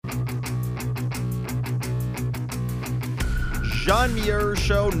John Muir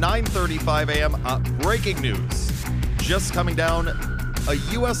Show, 9:35 a.m. Breaking news. Just coming down, a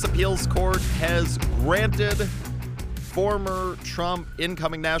U.S. appeals court has granted former Trump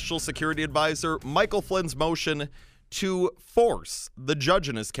incoming national security advisor Michael Flynn's motion to force the judge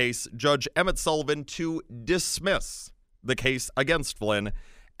in his case, Judge Emmett Sullivan, to dismiss the case against Flynn,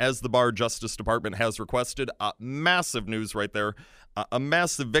 as the Barr Justice Department has requested. Massive news right there. A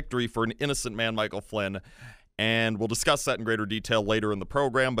massive victory for an innocent man, Michael Flynn. And we'll discuss that in greater detail later in the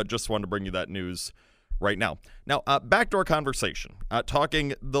program, but just wanted to bring you that news right now. Now, back to our conversation,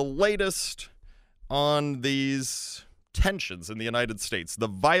 talking the latest on these tensions in the United States, the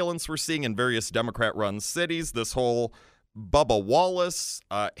violence we're seeing in various Democrat-run cities, this whole Bubba Wallace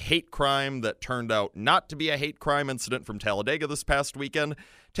hate crime that turned out not to be a hate crime incident from Talladega this past weekend.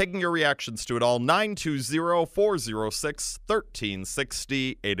 Taking your reactions to it all,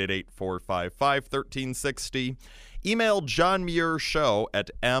 920-406-1360, 888-455-1360. Email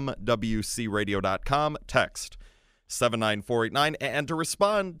johnmuirshow@mwcradio.com. Text 79489. And to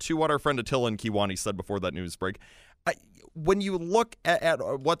respond to what our friend Attila and Kiwani said before that news break, when you look at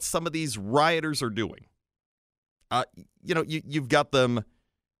what some of these rioters are doing, you've got them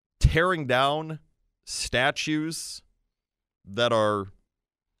tearing down statues that are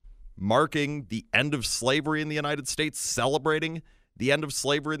marking the end of slavery in the United States, celebrating the end of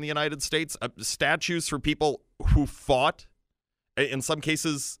slavery in the United States, statues for people who fought, in some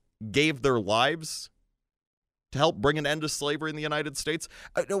cases gave their lives to help bring an end to slavery in the United States.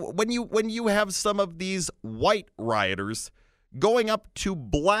 When you have some of these white rioters going up to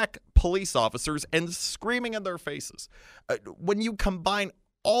black police officers and screaming in their faces, when you combine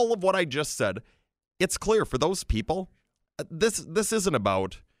all of what I just said, it's clear for those people, this isn't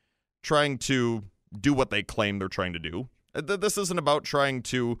about trying to do what they claim they're trying to do. This isn't about trying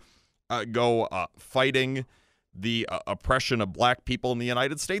to go fighting the oppression of black people in the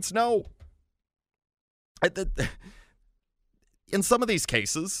United States. No. In some of these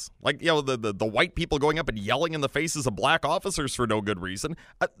cases, like the white people going up and yelling in the faces of black officers for no good reason,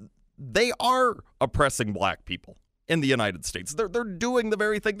 they are oppressing black people in the United States. They're doing the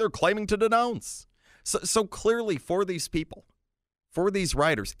very thing they're claiming to denounce. So clearly, for these people, for these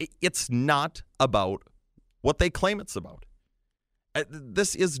rioters, it's not about what they claim it's about.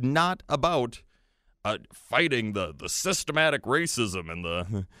 This is not about fighting the systematic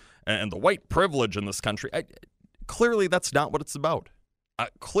racism and the white privilege in this country. Clearly, that's not what it's about.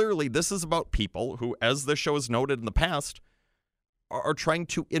 Clearly, this is about people who, as this show has noted in the past, are trying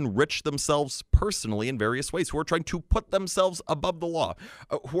to enrich themselves personally in various ways, who are trying to put themselves above the law,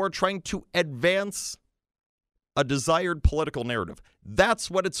 who are trying to advance a desired political narrative. That's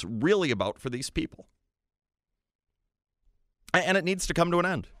what it's really about for these people. And it needs to come to an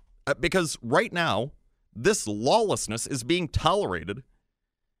end. Because right now, this lawlessness is being tolerated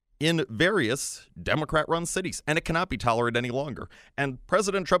in various Democrat-run cities, and it cannot be tolerated any longer. And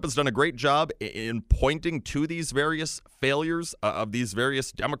President Trump has done a great job in pointing to these various failures of these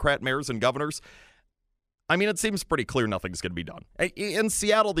various Democrat mayors and governors. I mean, it seems pretty clear nothing's going to be done. In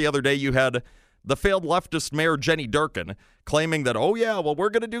Seattle the other day, you had the failed leftist mayor Jenny Durkan claiming that,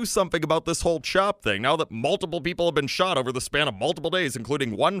 we're going to do something about this whole CHOP thing. Now that multiple people have been shot over the span of multiple days,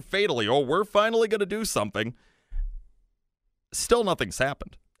 including one fatally, we're finally going to do something. Still nothing's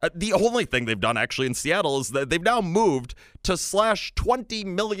happened. The only thing they've done actually in Seattle is that they've now moved to slash $20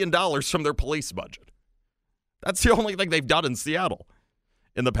 million from their police budget. That's the only thing they've done in Seattle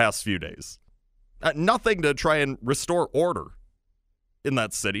in the past few days. Nothing to try and restore order in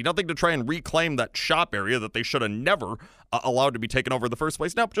that city. Nothing to try and reclaim that shop area that they should have never allowed to be taken over in the first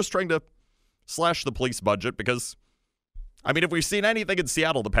place. Nope, just trying to slash the police budget because, I mean, if we've seen anything in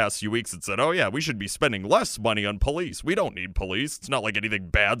Seattle the past few weeks, it said, we should be spending less money on police. We don't need police. It's not like anything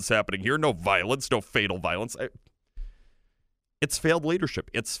bad's happening here. No violence, no fatal violence. It's failed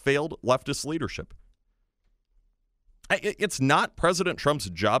leadership. It's failed leftist leadership. It's not President Trump's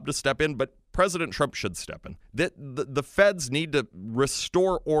job to step in, but President Trump should step in. The feds need to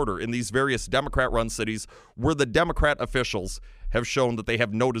restore order in these various Democrat-run cities where the Democrat officials have shown that they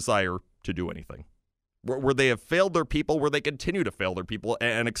have no desire to do anything. Where they have failed their people, where they continue to fail their people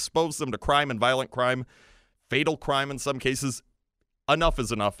and expose them to crime and violent crime, fatal crime in some cases. Enough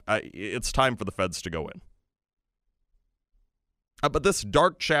is enough. It's time for the feds to go in. But this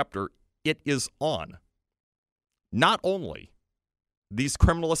dark chapter, it is on. Not only these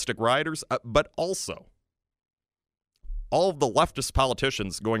criminalistic rioters, but also all of the leftist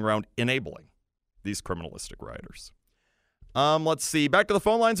politicians going around enabling these criminalistic rioters. Let's see. Back to the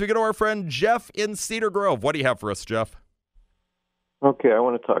phone lines. We go to our friend Jeff in Cedar Grove. What do you have for us, Jeff? Okay, I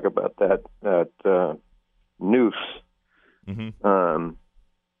want to talk about that noose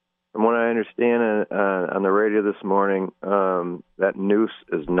From what I understand on the radio this morning, that noose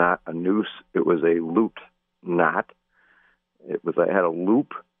is not a noose. It was a looped knot. It had a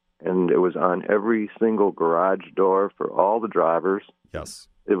loop, and it was on every single garage door for all the drivers. Yes.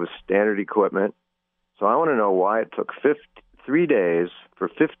 It was standard equipment. So I want to know why it took 3 days for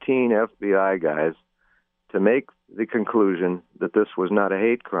 15 FBI guys to make the conclusion that this was not a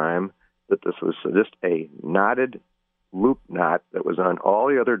hate crime, that this was just a knotted loop knot that was on all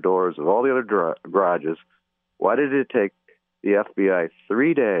the other doors of all the other garages. Why did it take the FBI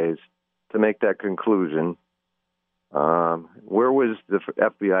 3 days to make that conclusion? Where was the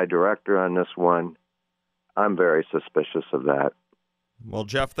FBI director on this one? I'm very suspicious of that. Well,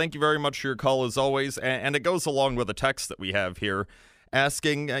 Jeff, thank you very much for your call as always. And it goes along with a text that we have here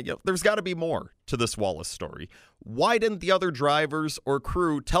asking, there's got to be more to this Wallace story. Why didn't the other drivers or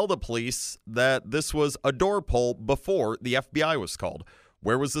crew tell the police that this was a door pull before the FBI was called?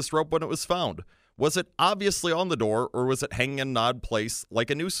 Where was this rope when it was found? Was it obviously on the door, or was it hanging in an odd place like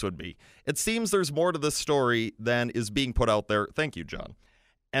a noose would be? It seems there's more to this story than is being put out there. Thank you, John.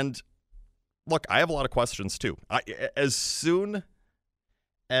 And look, I have a lot of questions too. As soon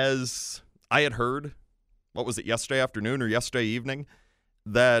as I had heard, what was it, yesterday afternoon or yesterday evening,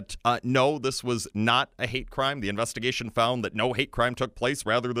 that no, this was not a hate crime. The investigation found that no hate crime took place.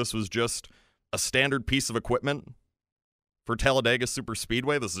 Rather, this was just a standard piece of equipment for Talladega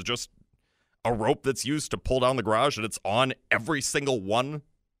Superspeedway. This is just a rope that's used to pull down the garage, and it's on every single one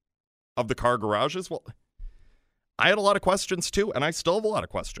of the car garages. Well, I had a lot of questions too, and I still have a lot of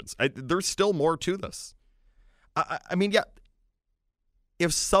questions. There's still more to this. I mean, yeah,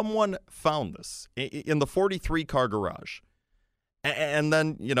 if someone found this in the 43 car garage, and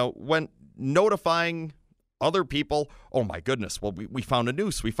then, went notifying other people, oh my goodness, well, we found a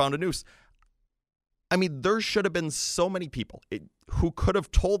noose, I mean, there should have been so many people who could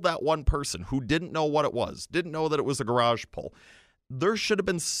have told that one person who didn't know what it was, didn't know that it was a garage pull. There should have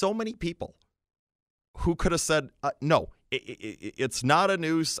been so many people who could have said, no, it's not a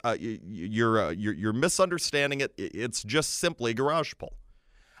noose, you're misunderstanding it, it's just simply a garage pull.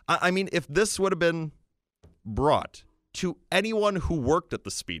 I mean, if this would have been brought to anyone who worked at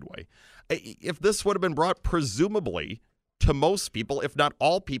the Speedway, if this would have been brought presumably to most people, if not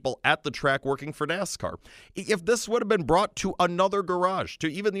all people at the track working for NASCAR, if this would have been brought to another garage, to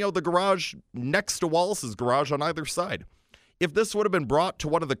even, the garage next to Wallace's garage on either side, if this would have been brought to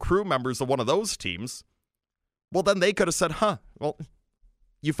one of the crew members of one of those teams, well, then they could have said, well,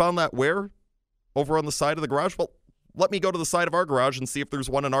 you found that where? Over on the side of the garage? Well, let me go to the side of our garage and see if there's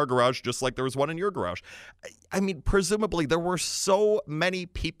one in our garage just like there was one in your garage. I mean, presumably there were so many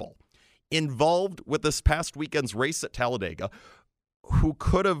people involved with this past weekend's race at Talladega who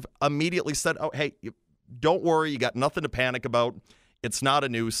could have immediately said, oh, hey, don't worry, you got nothing to panic about. It's not a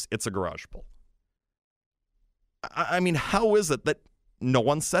noose, it's a garage pull. I mean, how is it that no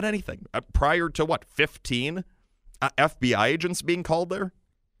one said anything prior to 15 FBI agents being called there?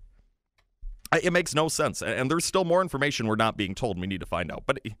 It makes no sense, and there's still more information we're not being told, and we need to find out.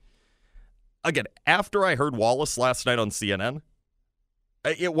 But again, after I heard Wallace last night on CNN,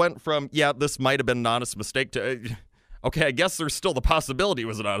 it went from, this might have been an honest mistake to, okay, I guess there's still the possibility it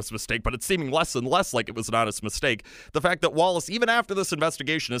was an honest mistake, but it's seeming less and less like it was an honest mistake. The fact that Wallace, even after this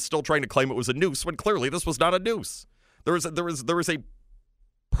investigation, is still trying to claim it was a noose, when clearly this was not a noose. There was a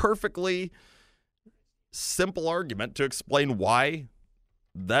perfectly simple argument to explain why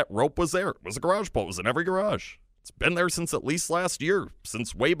that rope was there. It was a garage pull. It was in every garage. It's been there since at least last year,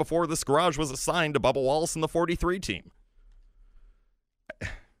 since way before this garage was assigned to Bubba Wallace and the 43 team.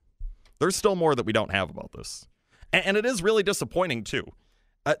 There's still more that we don't have about this. And it is really disappointing, too,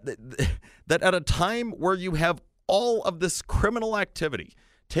 that at a time where you have all of this criminal activity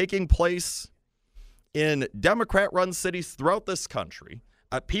taking place in Democrat-run cities throughout this country,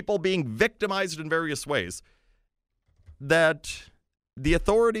 people being victimized in various ways, that the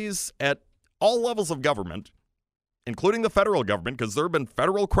authorities at all levels of government, including the federal government, because there have been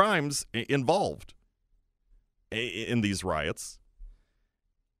federal crimes involved in these riots,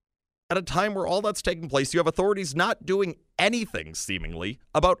 at a time where all that's taking place, you have authorities not doing anything, seemingly,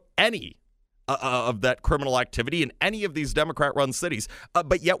 about any of that criminal activity in any of these Democrat-run cities,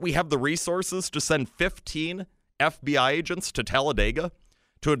 but yet we have the resources to send 15 FBI agents to Talladega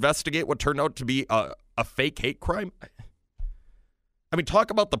to investigate what turned out to be a fake hate crime. I mean,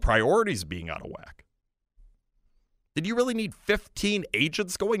 talk about the priorities being out of whack. Did you really need 15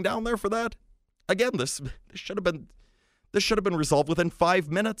 agents going down there for that? Again, this should have been resolved within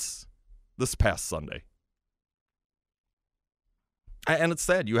 5 minutes this past Sunday. And it's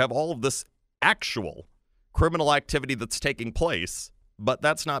sad, you have all of this actual criminal activity that's taking place, but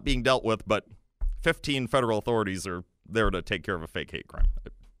that's not being dealt with, but 15 federal authorities are there to take care of a fake hate crime.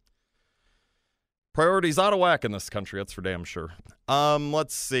 Priorities out of whack in this country, that's for damn sure.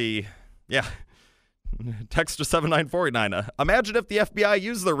 Let's see. Yeah. Text to 79489. Imagine if the FBI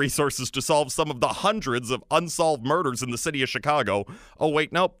used their resources to solve some of the hundreds of unsolved murders in the city of Chicago. Oh,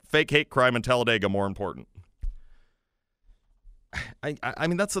 wait, nope. Fake hate crime in Talladega, more important. I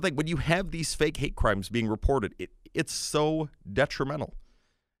mean, that's the thing. When you have these fake hate crimes being reported, it's so detrimental.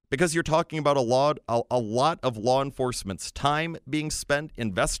 Because you're talking about a lot of law enforcement's time being spent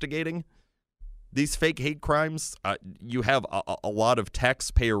investigating these fake hate crimes. You have a lot of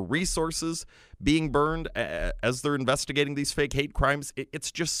taxpayer resources being burned as they're investigating these fake hate crimes.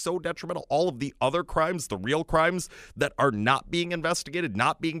 It's just so detrimental. All of the other crimes, the real crimes that are not being investigated,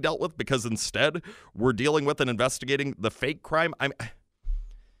 not being dealt with, because instead we're dealing with and investigating the fake crime.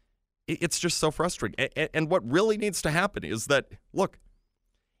 It's just so frustrating. And what really needs to happen is that, look,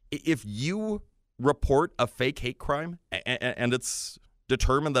 if you report a fake hate crime and it's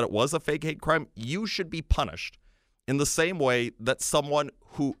determined that it was a fake hate crime, you should be punished in the same way that someone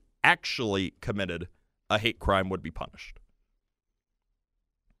who actually committed a hate crime would be punished.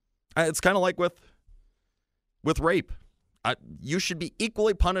 It's kind of like with rape. You should be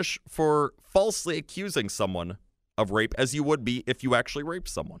equally punished for falsely accusing someone of rape as you would be if you actually raped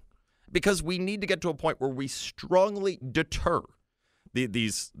someone. Because we need to get to a point where we strongly deter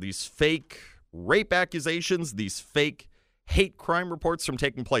these fake rape accusations, these fake hate crime reports from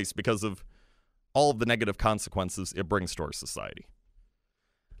taking place because of all of the negative consequences it brings to our society.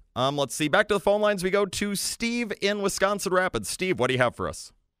 Let's see. Back to the phone lines we go to Steve in Wisconsin Rapids. Steve, what do you have for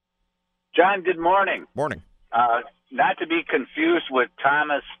us? John, good morning. Morning. Not to be confused with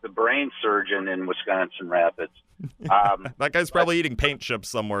Thomas, the brain surgeon in Wisconsin Rapids. That guy's probably eating paint chips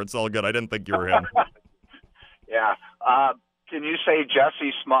somewhere. It's all good. I didn't think you were him. Yeah. Can you say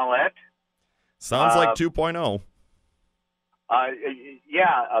Jussie Smollett? Sounds like 2.0.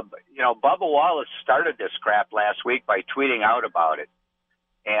 Bubba Wallace started this crap last week by tweeting out about it.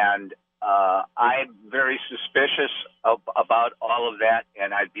 And I'm very suspicious about all of that,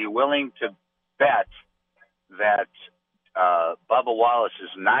 and I'd be willing to bet that Bubba Wallace is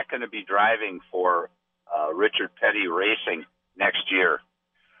not going to be driving for Richard Petty Racing next year.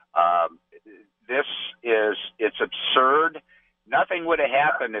 It's absurd. Nothing would have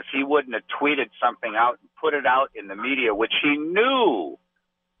happened if he wouldn't have tweeted something out and put it out in the media, which he knew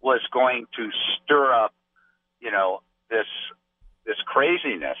was going to stir up, this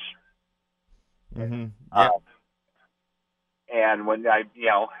craziness. Mm-hmm. Yeah. And when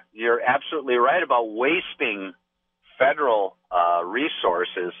you're absolutely right about wasting federal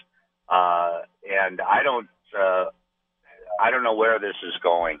resources, and I don't know where this is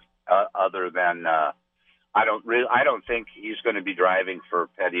going, other than I don't think he's going to be driving for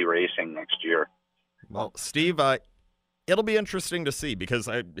Petty Racing next year. Well, Steve, it'll be interesting to see, because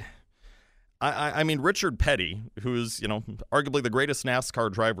I mean, Richard Petty, who's, arguably the greatest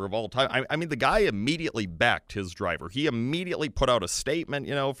NASCAR driver of all time, I mean, the guy immediately backed his driver. He immediately put out a statement,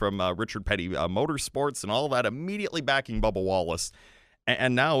 from Richard Petty Motorsports and all that, immediately backing Bubba Wallace.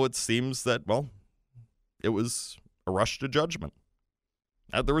 And now it seems that, well, it was a rush to judgment.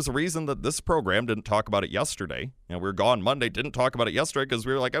 There was a reason that this program didn't talk about it yesterday. We were gone Monday, didn't talk about it yesterday because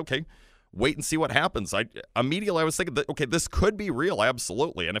we were like, okay, wait and see what happens. Immediately I was thinking that, okay, this could be real,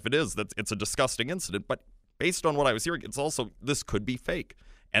 absolutely. And if it is, it's a disgusting incident. But based on what I was hearing, it's also, this could be fake.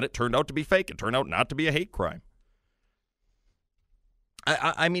 And it turned out to be fake. It turned out not to be a hate crime.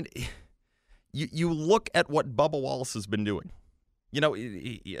 I mean, you look at what Bubba Wallace has been doing.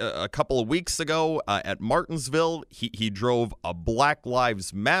 A couple of weeks ago at Martinsville, he drove a Black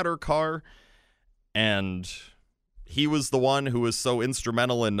Lives Matter car, and he was the one who was so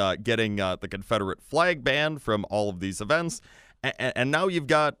instrumental in getting the Confederate flag banned from all of these events. And now you've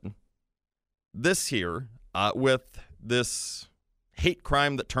got this here with this hate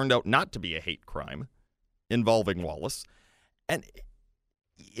crime that turned out not to be a hate crime involving Wallace. And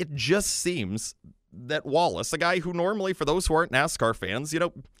it just seems that Wallace, a guy who normally, for those who aren't NASCAR fans,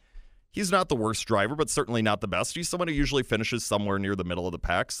 he's not the worst driver, but certainly not the best. He's someone who usually finishes somewhere near the middle of the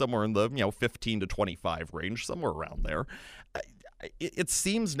pack, somewhere in the 15 to 25 range, somewhere around there. It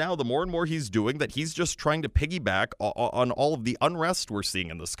seems now the more and more he's doing that, he's just trying to piggyback on all of the unrest we're seeing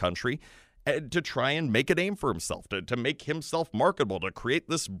in this country to try and make a name for himself, to make himself marketable, to create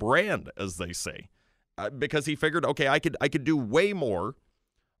this brand, as they say, because he figured, okay, I could do way more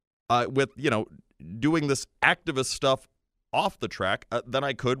with doing this activist stuff off the track than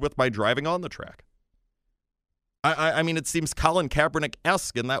I could with my driving on the track. I mean, it seems Colin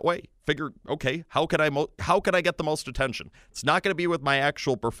Kaepernick-esque in that way, figure, okay, how can I get the most attention? It's not going to be with my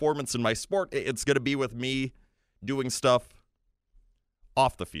actual performance in my sport. It's going to be with me doing stuff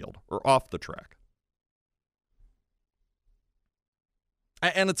off the field or off the track.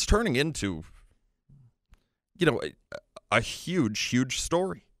 And it's turning into, a huge, huge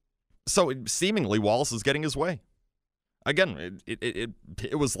story. So seemingly Wallace is getting his way. Again,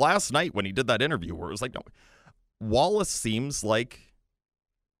 it was last night when he did that interview where it was like, no, Wallace seems like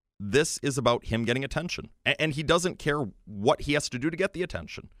this is about him getting attention. And he doesn't care what he has to do to get the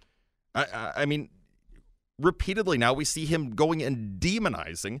attention. I mean, repeatedly now we see him going and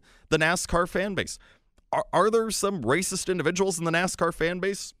demonizing the NASCAR fan base. Are there some racist individuals in the NASCAR fan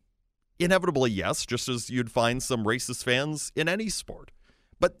base? Inevitably, yes, just as you'd find some racist fans in any sport.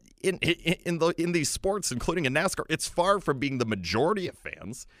 But in these sports, including in NASCAR, it's far from being the majority of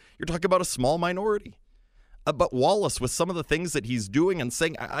fans. You're talking about a small minority. But Wallace, with some of the things that he's doing and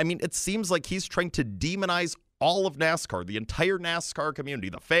saying, I mean, it seems like he's trying to demonize all of NASCAR, the entire NASCAR community,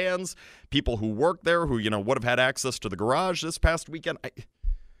 the fans, people who work there, who, would have had access to the garage this past weekend.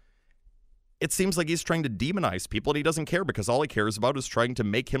 It seems like he's trying to demonize people, and he doesn't care because all he cares about is trying to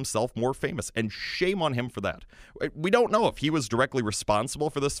make himself more famous, and shame on him for that. We don't know if he was directly responsible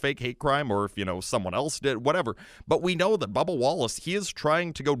for this fake hate crime or if, someone else did, whatever. But we know that Bubba Wallace, he is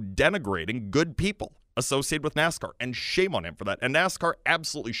trying to go denigrating good people associated with NASCAR, and shame on him for that. And NASCAR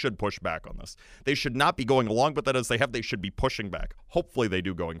absolutely should push back on this. They should not be going along with that as they have. They should be pushing back. Hopefully they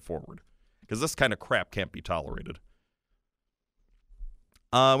do going forward, because this kind of crap can't be tolerated.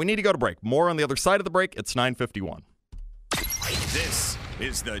 We need to go to break. More on the other side of the break. It's 9:51. This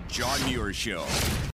is the John Muir Show.